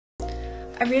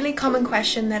A really common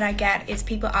question that I get is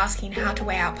people asking how to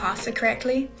weigh out pasta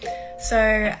correctly.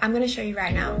 So I'm going to show you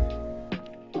right now.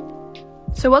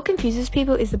 So what confuses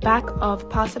people is the back of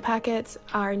pasta packets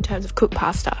are in terms of cooked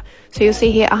pasta. So you'll see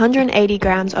here 180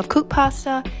 grams of cooked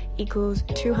pasta equals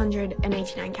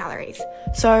 289 calories.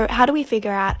 So how do we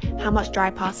figure out how much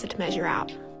dry pasta to measure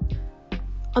out?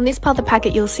 On this part of the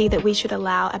packet, you'll see that we should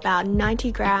allow about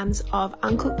 90 grams of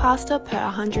uncooked pasta per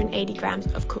 180 grams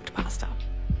of cooked pasta.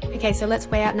 Okay, so let's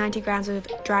weigh out 90 grams of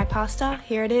dry pasta.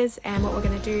 Here it is, and what we're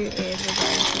going to do is we're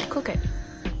going to cook it.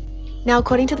 Now,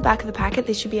 according to the back of the packet,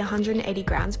 this should be 180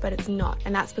 grams, but it's not,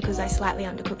 and that's because I slightly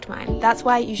undercooked mine. That's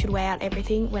why you should weigh out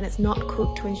everything when it's not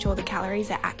cooked to ensure the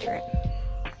calories are accurate.